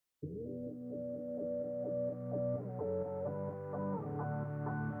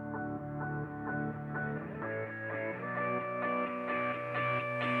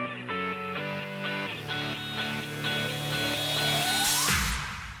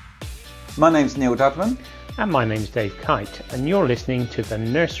My name's Neil Dudman. And my name's Dave Kite, and you're listening to the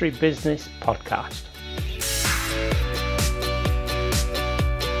Nursery Business Podcast.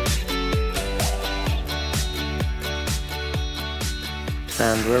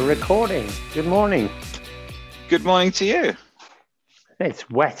 And we're recording. Good morning. Good morning to you. It's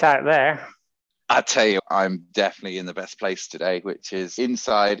wet out there. I tell you, I'm definitely in the best place today, which is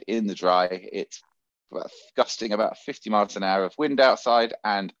inside in the dry. It's gusting about 50 miles an hour of wind outside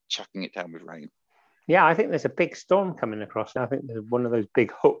and chucking it down with rain. Yeah, I think there's a big storm coming across. I think there's one of those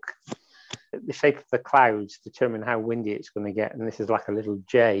big hooks. The shape of the clouds determine how windy it's going to get. And this is like a little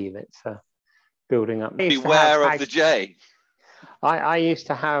J that's building up. Beware of the J. I used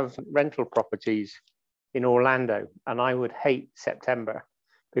to have rental properties in Orlando, and I would hate September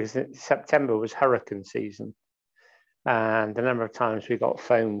because September was hurricane season. And the number of times we got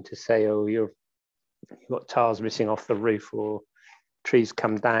phoned to say, oh, you've got tiles missing off the roof, or trees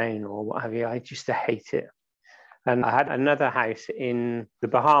come down, or what have you. I used to hate it. And I had another house in the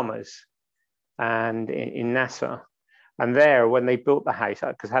Bahamas and in Nassau. And there, when they built the house,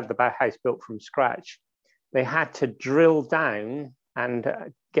 because I had the house built from scratch, they had to drill down and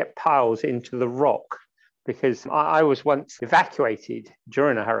get piles into the rock, because I was once evacuated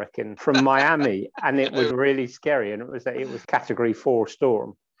during a hurricane from Miami, and it was really scary. And it was Category 4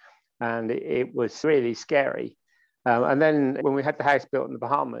 storm, and it was really scary. And then when we had the house built in the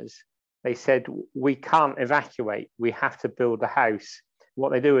Bahamas, they said, we can't evacuate. We have to build a house.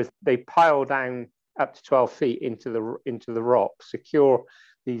 What they do is they pile down up to 12 feet into the rock, secure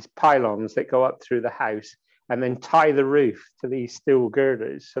these pylons that go up through the house, and then tie the roof to these steel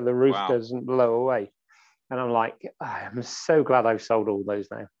girders so the roof doesn't blow away. And I'm like, I'm so glad I've sold all those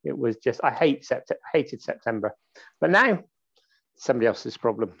now. It was just, I hated September. But now, somebody else's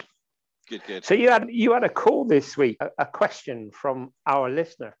problem. Good. So you had a call this week, a question from our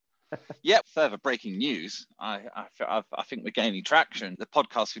listener. Yeah, further breaking news. I think we're gaining traction. The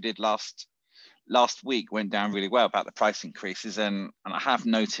podcast we did last week went down really well about the price increases, and I have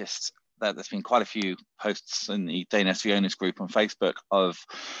noticed that there's been quite a few posts in the Day Nursery Owners group on Facebook of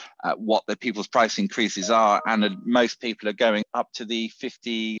what the people's price increases are, and most people are going up to the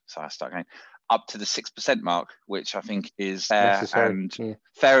 6% mark, which I think is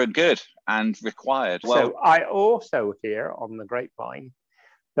fair and good and required. So I also hear on the grapevine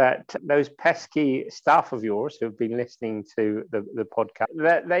that those pesky staff of yours who have been listening to the podcast,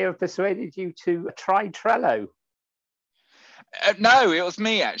 that they have persuaded you to try Trello. No, it was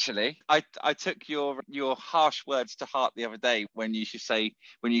me actually. I took your harsh words to heart the other day when you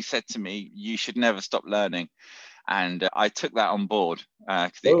said to me you should never stop learning, and I took that on board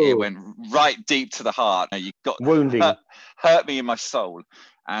because it went right deep to the heart. You got wounding, hurt me in my soul,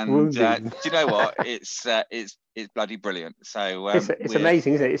 and do you know what? It's bloody brilliant. So it's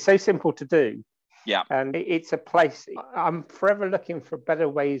amazing, isn't it? It's so simple to do. Yeah, and it's a place. I'm forever looking for better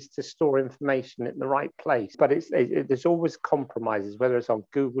ways to store information in the right place, but there's always compromises, whether it's on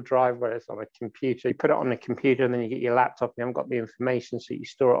Google Drive, whether it's on a computer. You put it on a computer and then you get your laptop, you haven't got the information, so you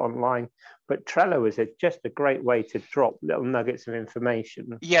store it online. But Trello is just a great way to drop little nuggets of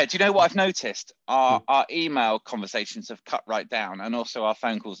information. Yeah, do you know what I've noticed? Our email conversations have cut right down, and also our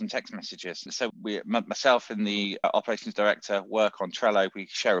phone calls and text messages. So myself and the operations director work on Trello. We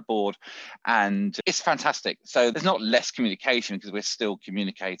share a board, and it's fantastic. So there's not less communication because we're still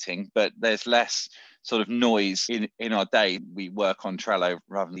communicating, but there's less sort of noise in our day. We work on Trello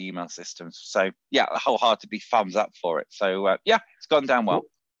rather than the email systems. So yeah, wholeheartedly thumbs up for it. So it's gone down well.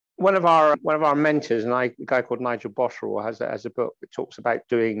 One of our mentors, a guy called Nigel Botterill, has a book that talks about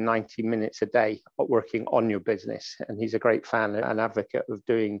doing 90 minutes a day working on your business. And he's a great fan and advocate of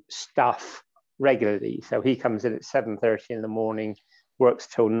doing stuff regularly. So he comes in at 7:30 in the morning, works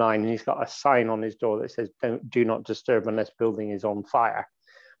till 9, and he's got a sign on his door that says, do not disturb unless building is on fire.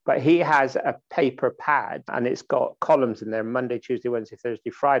 But he has a paper pad, and it's got columns in there, Monday, Tuesday, Wednesday, Thursday,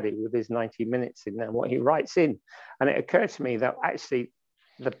 Friday, with his 90 minutes in there, what he writes in. And it occurred to me that actually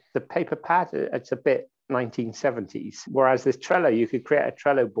the paper pad, it's a bit 1970s, whereas this Trello, you could create a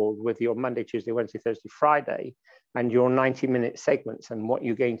Trello board with your Monday, Tuesday, Wednesday, Thursday, Friday, and your 90-minute segments and what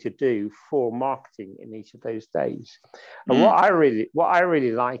you're going to do for marketing in each of those days. And what I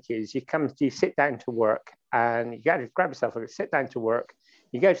really like is you sit down to work, and you got to grab yourself, sit down to work,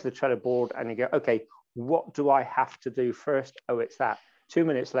 you go to the Trello board and you go, okay, what do I have to do first? Oh, it's that. 2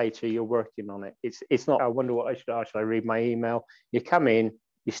 minutes later, you're working on it. It's not, I wonder what I should ask. Should I read my email? You come in,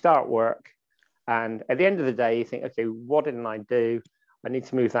 you start work, and at the end of the day, you think, okay, what didn't I do? I need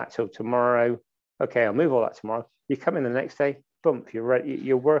to move that till tomorrow. Okay, I'll move all that tomorrow. You come in the next day, bump,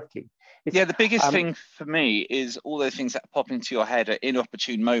 you're working. Yeah, the biggest thing for me is all those things that pop into your head at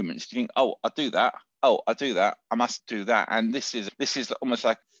inopportune moments. You think, oh, I'll do that. Oh, I'll do that. I must do that. And this is almost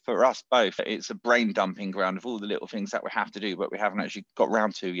like, for us both, it's a brain dumping ground of all the little things that we have to do, but we haven't actually got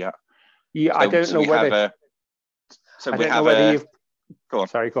round to yet. Yeah, so, I don't know whether. Go on.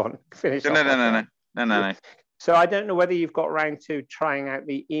 Sorry, go on. Finish. No. So I don't know whether you've got around to trying out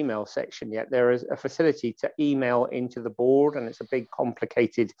the email section yet. There is a facility to email into the board, and it's a big,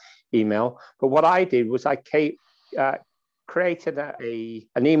 complicated email. But what I did was I created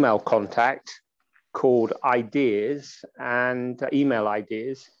an email contact called Ideas and email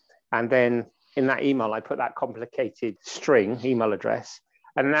ideas. And then in that email, I put that complicated string email address.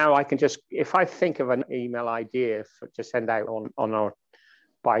 And now I can just, if I think of an email idea to send out on our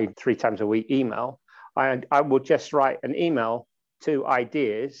by 3 times a week email, I will just write an email to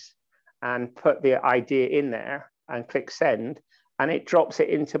Ideas and put the idea in there and click send, and it drops it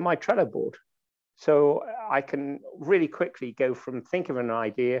into my Trello board. So I can really quickly go from thinking of an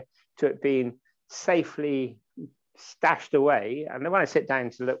idea to it being safely stashed away. And then when I sit down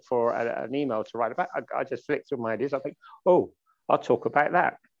to look for an email to write about, I just flick through my ideas. I think, oh, I'll talk about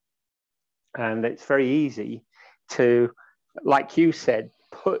that. And it's very easy to, like you said,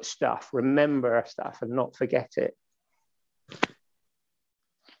 put stuff, remember stuff, and not forget it.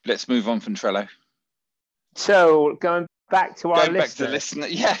 Let's move on from Trello. So going back to our listener.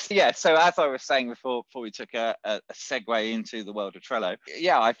 Yes. So as I was saying before we took a segue into the world of Trello,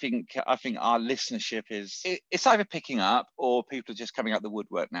 I think our listenership it's either picking up or people are just coming out the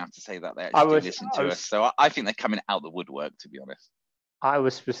woodwork now to say that they actually listen to us. So I think they're coming out the woodwork, to be honest. I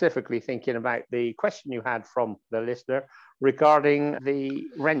was specifically thinking about the question you had from the listener regarding the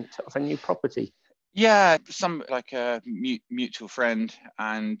rent of a new property. Yeah, some like a mutual friend,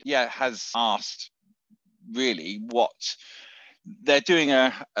 and has asked really what they're doing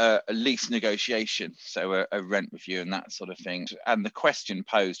a lease negotiation, so a rent review and that sort of thing. And the question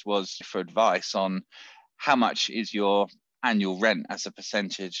posed was for advice on how much is your annual rent as a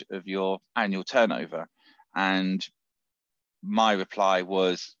percentage of your annual turnover. And my reply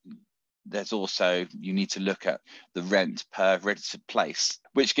was, you need to look at the rent per registered place,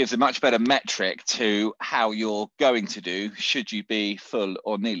 which gives a much better metric to how you're going to do should you be full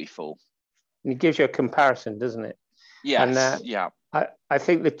or nearly full. It gives you a comparison, doesn't it? Yes. I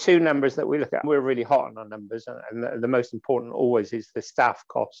think the 2 numbers that we look at, we're really hot on our numbers, and the most important always is the staff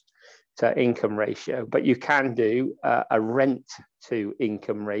cost to income ratio. But you can do a rent to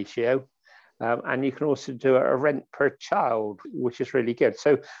income ratio. And you can also do a rent per child, which is really good.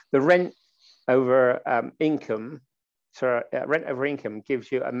 So the rent over income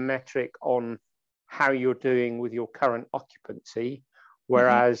gives you a metric on how you're doing with your current occupancy,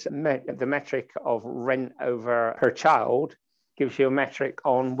 whereas the metric of rent over per child gives you a metric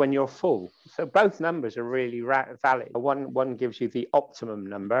on when you're full. So both numbers are really valid. One gives you the optimum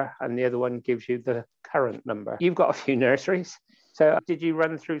number and the other one gives you the current number. You've got a few nurseries. So did you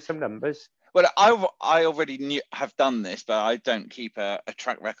run through some numbers? Well, I already have done this, but I don't keep a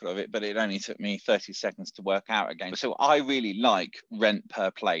track record of it, but it only took me 30 seconds to work out again. So I really like rent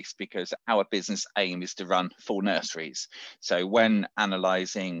per place because our business aim is to run full nurseries. So when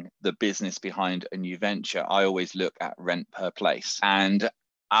analysing the business behind a new venture, I always look at rent per place. And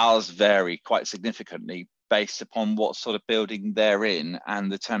ours vary quite significantly based upon what sort of building they're in and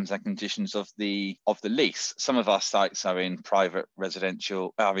the terms and conditions of the lease. Some of our sites are in private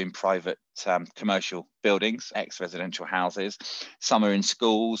commercial buildings, ex-residential houses. Some are in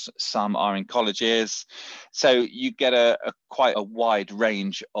schools, some are in colleges. So you get quite a wide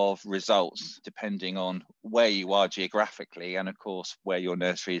range of results depending on where you are geographically and of course where your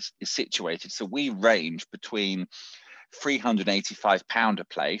nursery is situated. So we range between £385 a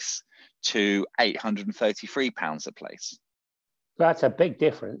place to £833 a place. That's a big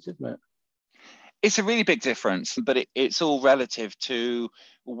difference, isn't it? It's a really big difference, but it's all relative to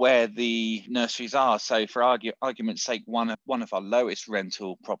where the nurseries are. So for argument's sake, one of our lowest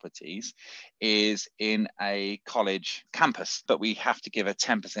rental properties is in a college campus, but we have to give a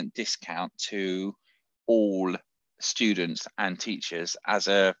 10% discount to all students and teachers as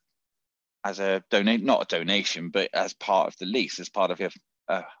a not a donation, but as part of the lease, as part of your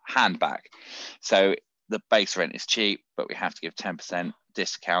handback. So the base rent is cheap, but we have to give 10%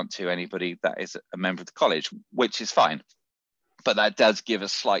 discount to anybody that is a member of the college, which is fine. But that does give a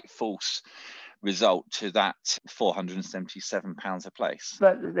slight false result to that £477 a place.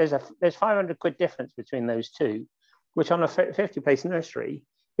 But there's £500 difference between those two, which on a 50 place nursery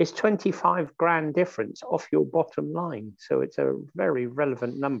is 25 grand difference off your bottom line. So it's a very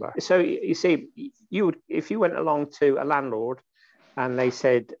relevant number. So you see, if you went along to a landlord and they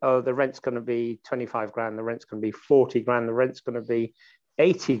said, oh, the rent's going to be 25 grand, the rent's going to be 40 grand, the rent's going to be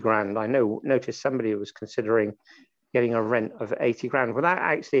 80 grand. I noticed somebody was considering getting a rent of 80 grand without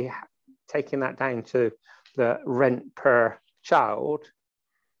actually taking that down to the rent per child.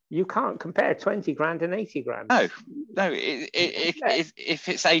 You can't compare 20 grand and 80 grand. No, if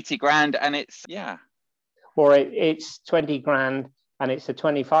it's 80 grand and it's, yeah. Or it's 20 grand and it's a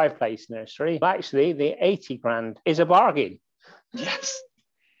 25 place nursery. Actually, the 80 grand is a bargain. Yes.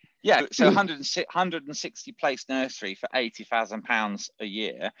 Yeah, so 160 place nursery for £80,000 a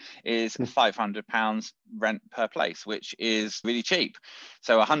year is £500 rent per place, which is really cheap.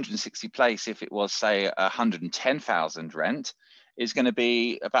 So 160 place, if it was, say, 110,000 rent, is going to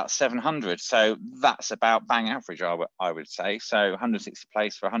be about 700. So that's about bang average, I would say. So 160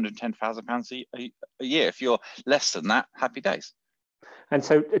 place for £110,000 a year. If you're less than that, happy days. And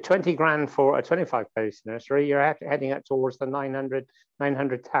so 20 grand for a 25 place nursery, you're heading up towards the 900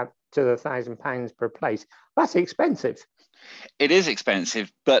 to the £1,000 per place. That's expensive. It is expensive,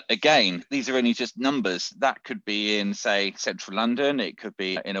 but again, these are only just numbers. That could be in, say, central London. It could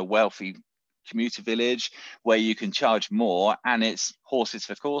be in a wealthy commuter village where you can charge more, and it's horses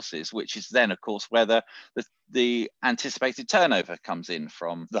for courses, which is then, of course, where the anticipated turnover comes in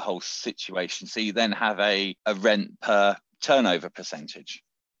from the whole situation. So you then have a rent per turnover percentage.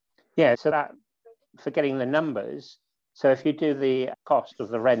 Yeah, so that, forgetting the numbers, so if you do the cost of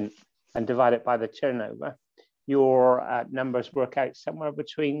the rent and divide it by the turnover, your numbers work out somewhere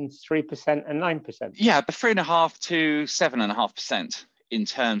between 3% and 9%. Yeah, but 3.5% to 7.5% in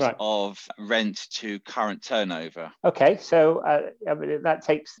terms of rent to current turnover. Okay, so that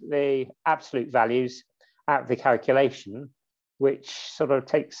takes the absolute values out of the calculation, which sort of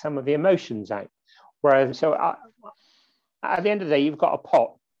takes some of the emotions out. Whereas, so at the end of the day, you've got a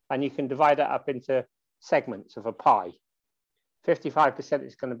pot and you can divide it up into segments of a pie. 55%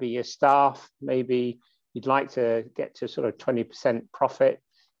 is going to be your staff. Maybe you'd like to get to sort of 20% profit.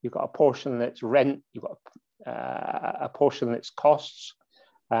 You've got a portion that's rent. You've got a portion that's costs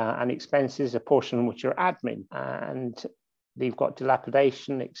and expenses, a portion which are admin. And you've got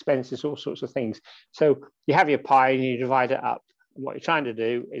dilapidation, expenses, all sorts of things. So you have your pie and you divide it up. What you're trying to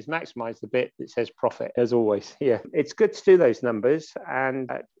do is maximize the bit that says profit, as always. Yeah, it's good to do those numbers. And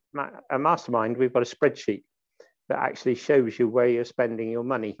at Mastermind, we've got a spreadsheet that actually shows you where you're spending your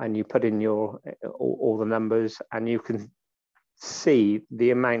money, and you put in your all the numbers, and you can see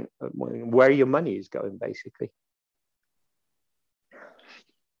the amount where your money is going, basically.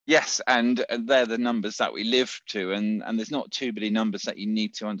 Yes, and they're the numbers that we live to, and there's not too many numbers that you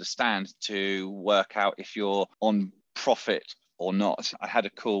need to understand to work out if you're on profit or not. I had a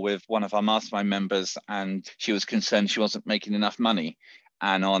call with one of our mastermind members, and she was concerned she wasn't making enough money.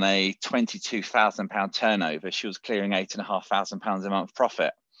 And on a £22,000 turnover, she was clearing £8,500 a month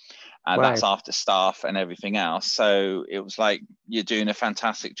profit. And that's after staff and everything else. So it was like, you're doing a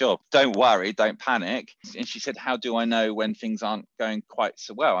fantastic job. Don't worry, don't panic. And she said, how do I know when things aren't going quite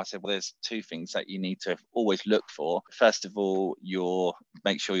so well? I said, well, there's two things that you need to always look for. First of all,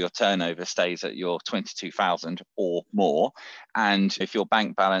 make sure your turnover stays at your 22,000 or more. And if your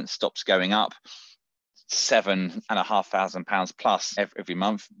bank balance stops going up £7,500 plus every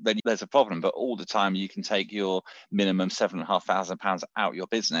month, then there's a problem. But all the time you can take your minimum £7,500 out your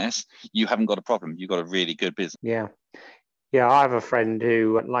business, you haven't got a problem. You've got a really good business. Yeah. I have a friend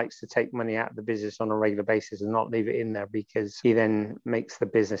who likes to take money out of the business on a regular basis and not leave it in there, because he then makes the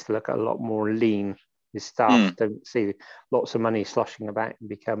business look a lot more lean. His staff don't see lots of money sloshing about and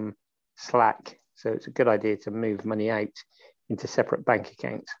become slack. So it's a good idea to move money out into separate bank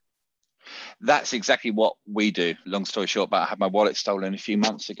accounts. That's exactly what we do. Long story short, but I had my wallet stolen a few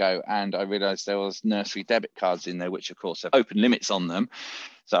months ago, and I realized there was nursery debit cards in there, which of course have open limits on them.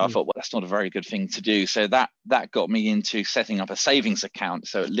 So I thought, well, that's not a very good thing to do. So that got me into setting up a savings account.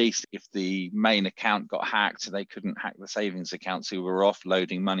 So at least if the main account got hacked, they couldn't hack the savings account. So we were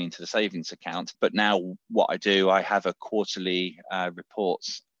offloading money into the savings account. But now what I do, I have a quarterly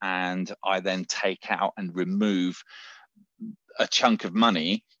reports, and I then take out and remove a chunk of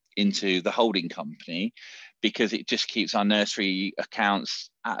money into the holding company, because it just keeps our nursery accounts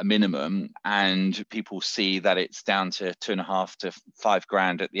at a minimum, and people see that it's down to 2.5 to 5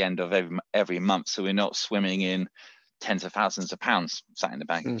 grand at the end of every month. So we're not swimming in tens of thousands of pounds sat in the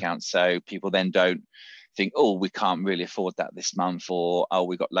bank account. So people then don't think, oh, we can't really afford that this month, or oh,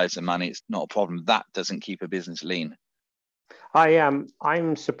 we got loads of money, it's not a problem. That doesn't keep a business lean.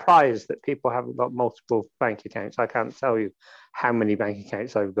 I'm surprised that people haven't got multiple bank accounts. I can't tell you how many bank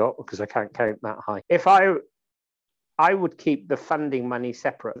accounts I've got, because I can't count that high. If I I would keep the funding money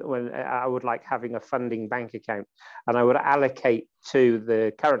separate. When I would like having a funding bank account, and I would allocate to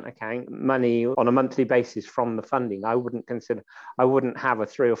the current account money on a monthly basis from the funding. I wouldn't have a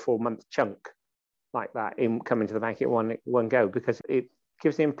 3 or 4 month chunk like that in coming to the bank at one go, because it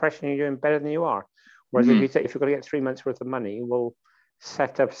gives the impression you're doing better than you are. Whereas if you've got to get 3 months worth of money, we'll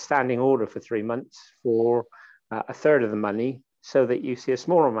set up a standing order for 3 months for a third of the money, so that you see a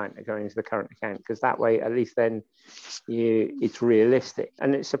smaller amount going into the current account, because that way at least then it's realistic.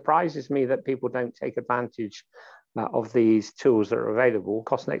 And it surprises me that people don't take advantage of these tools that are available. It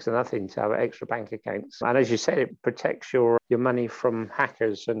costs next to nothing to have extra bank accounts, and as you said, it protects your money from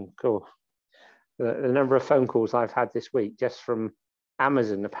hackers. And cool, the number of phone calls I've had this week just from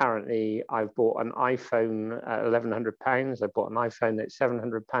Amazon. Apparently I've bought an iPhone at £1,100. I bought an iPhone at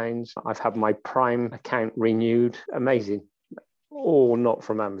 £700. I've had my Prime account renewed. Amazing. All not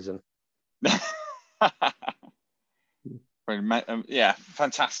from Amazon. Yeah,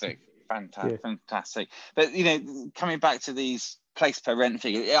 fantastic. But coming back to these place per rent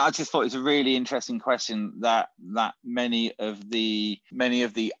figure, I just thought it was a really interesting question that many of the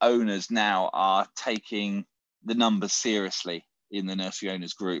owners now are taking the numbers seriously in the nursery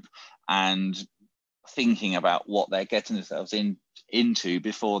owners group, and thinking about what they're getting themselves into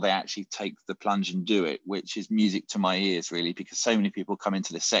before they actually take the plunge and do it, which is music to my ears, really, because so many people come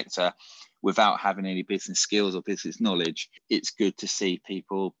into the sector without having any business skills or business knowledge. It's good to see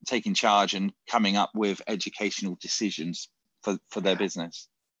people taking charge and coming up with educational decisions for their business.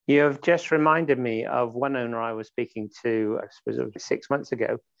 You have just reminded me of one owner I was speaking to, I suppose it was 6 months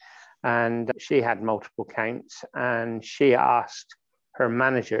ago, and she had multiple accounts, and she asked her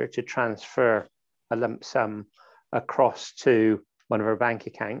manager to transfer a lump sum across to one of her bank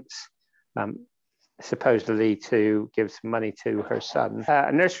accounts, supposedly to give some money to her son.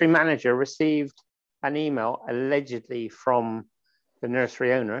 A nursery manager received an email allegedly from the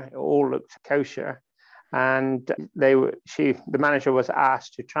nursery owner. It all looked kosher, and the manager was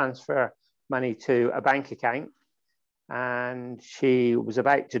asked to transfer money to a bank account, and she was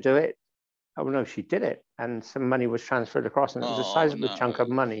about to do it. Oh no, she did it, and some money was transferred across, and it was a sizable chunk of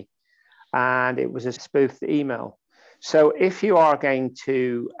money, and it was a spoofed email. So if you are going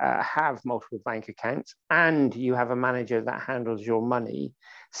to have multiple bank accounts and you have a manager that handles your money,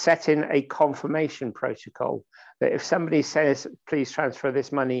 set in a confirmation protocol that if somebody says, please transfer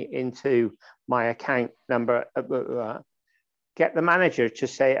this money into my account number, get the manager to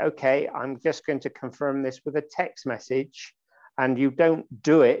say, okay, I'm just going to confirm this with a text message, and you don't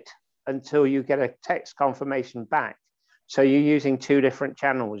do it until you get a text confirmation back. So you're using two different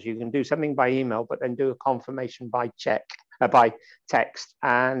channels. You can do something by email, but then do a confirmation by text.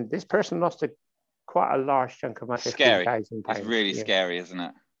 And this person lost quite a large chunk of money. Scary. It's really scary, isn't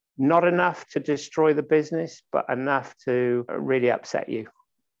it? Not enough to destroy the business, but enough to really upset you.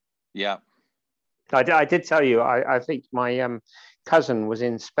 Yeah. I did tell you, I think my cousin was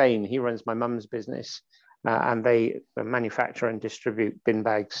in Spain. He runs my mum's business, and they manufacture and distribute bin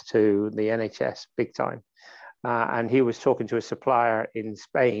bags to the NHS big time. And he was talking to a supplier in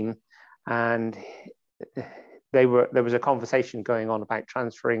Spain, and there was a conversation going on about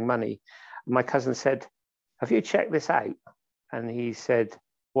transferring money. My cousin said, have you checked this out? And he said,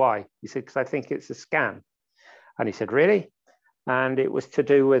 why? He said, because I think it's a scam. And he said, really? And it was to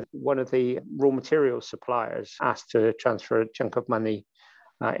do with one of the raw material suppliers asked to transfer a chunk of money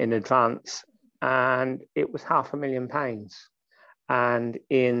in advance, and it was £500,000,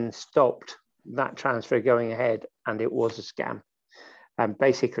 and stopped that transfer going ahead, and it was a scam. And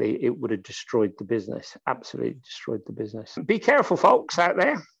basically it would have destroyed the business, absolutely destroyed the business. Be careful, folks out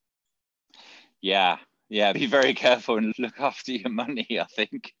there. Yeah, be very careful and look after your money, I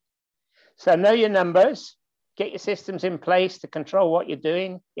think. So know your numbers, get your systems in place to control what you're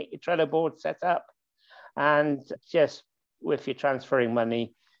doing, get your Trello board set up, and just if you're transferring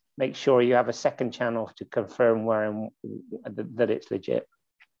money, make sure you have a second channel to confirm that it's legit.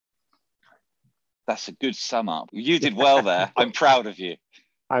 That's a good sum up. You did well there. I'm proud of you.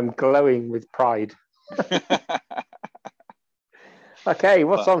 I'm glowing with pride. Okay,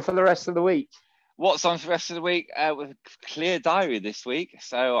 what's on for the rest of the week? What's on for the rest of the week? With a clear diary this week.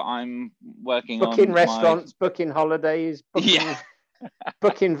 So I'm working booking restaurants, booking holidays,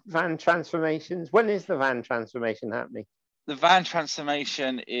 booking van transformations. When is the van transformation happening? The van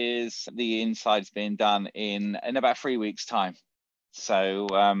transformation is the inside's being done in about 3 weeks' time. So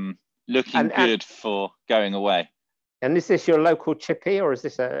looking good for going away. And is this your local chippy, or is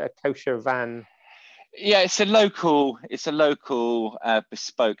this a kosher van? Yeah, it's a local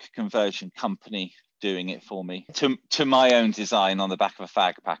bespoke conversion company doing it for me to my own design on the back of a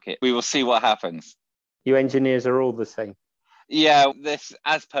fag packet. We will see what happens. You engineers are all the same. Yeah, this,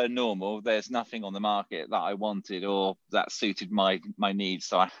 as per normal, there's nothing on the market that I wanted or that suited my needs.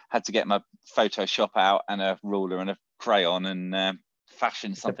 So I had to get my Photoshop out and a ruler and a crayon and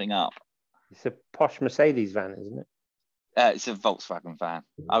fashion something up. It's a posh Mercedes van, isn't it? It's a Volkswagen van.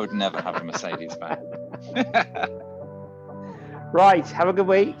 I would never have a Mercedes van. Right. Have a good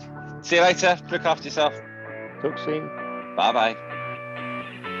week. See you later. Look after yourself. Talk soon. Bye-bye.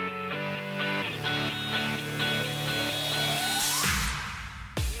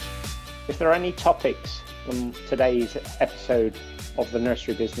 If there are any topics from today's episode of the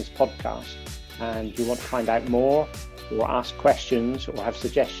Nursery Business Podcast and you want to find out more or ask questions or have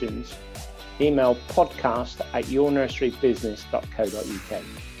suggestions, email podcast@yournurserybusiness.co.uk.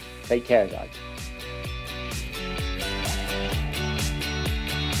 Take care, guys.